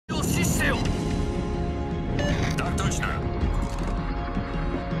точно.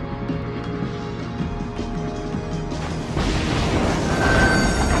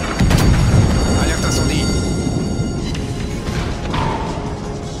 Alerte incendie.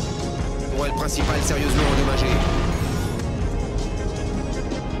 Tourelle principale sérieusement endommagée.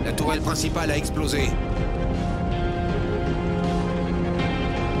 La tourelle principale a explosé.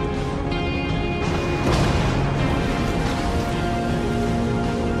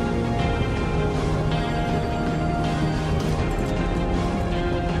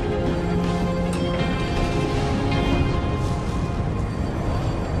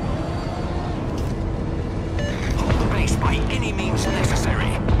 Hold the base by any means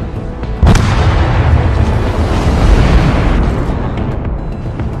necessary.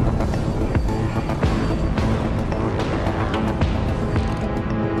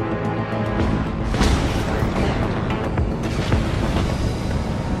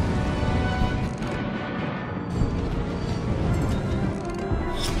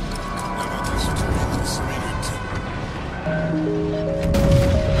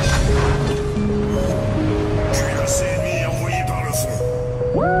 Cuirassé ennemi envoyé par le fond.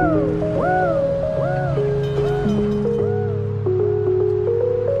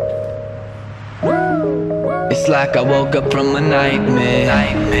 It's like I woke up from a nightmare.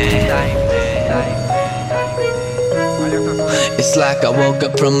 It's like I woke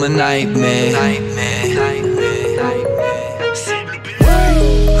up from a nightmare.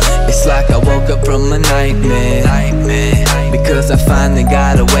 It's like I woke up from a nightmare. Because I finally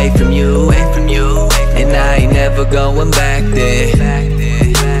got away from you. And I ain't never going back there.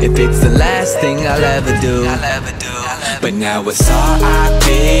 If it's the last thing I'll ever do. But now it's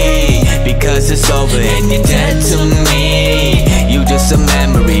R.I.P. because it's over and you're dead to me. You just a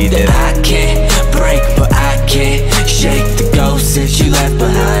memory that I can't break, but I can't shake the ghost that you left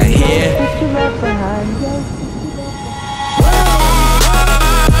behind here.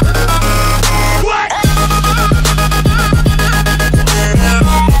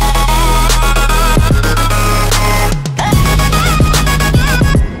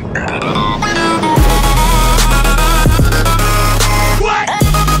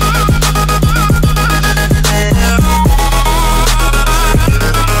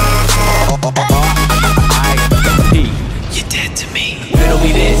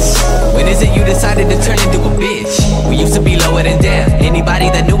 When is it you decided to turn into a bitch? We used to be lower than down. Anybody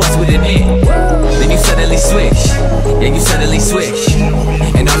that knew us would admit. Then you suddenly switch. Yeah, you suddenly switch.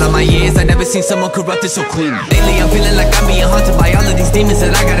 In all of my years, I never seen someone corrupted so clean. Lately, I'm feeling like I'm being haunted by all of these demons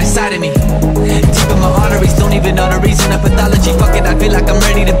that I got inside of me. Deep in my arteries, don't even know the reason of pathology. Fuck it, I feel like I'm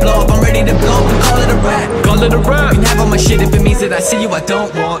ready to blow up. I'm ready to blow up and call it a rap. Call it a rap. You can have all my shit if it means that I see you, I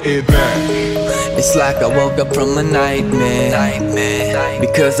don't want it back. It's like I woke up from a nightmare.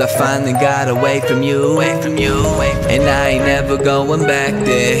 Because I finally got away from you. And I ain't never going back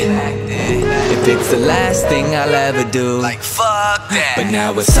there. If it's the last thing I'll ever do, like fuck that. But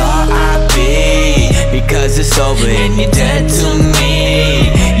now it's R.I.P. because it's over and you're dead to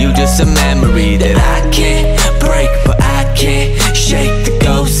me. You just a memory that I can't break, but I can't shake the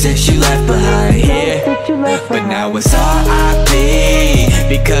ghost that you left behind here. But now it's R.I.P.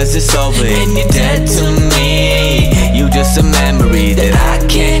 because it's over and you're dead to me. You just a memory that I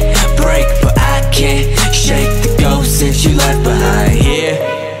can't break, but I can't shake the ghost that you left behind here.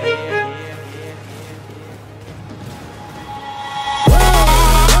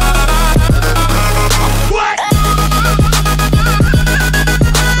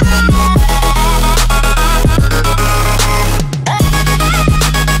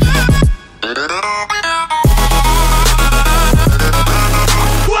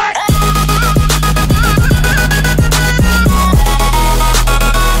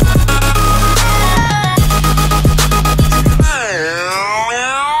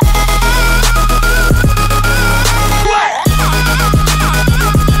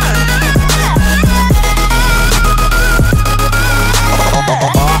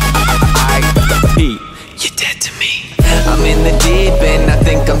 I'm in the deep end, I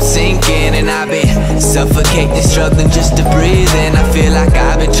think I'm sinking. And I've been suffocating, struggling just to breathe. And I feel like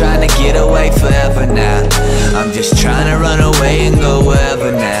I've been trying to get away forever now. I'm just trying to run away and go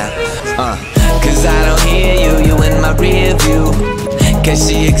wherever now. Cause I don't hear you in my rear view. Cause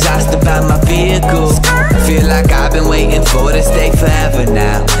she exhausted by my vehicle. I feel like I've been waiting for this day forever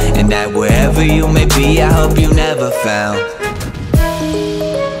now. And that wherever you may be, I hope you never found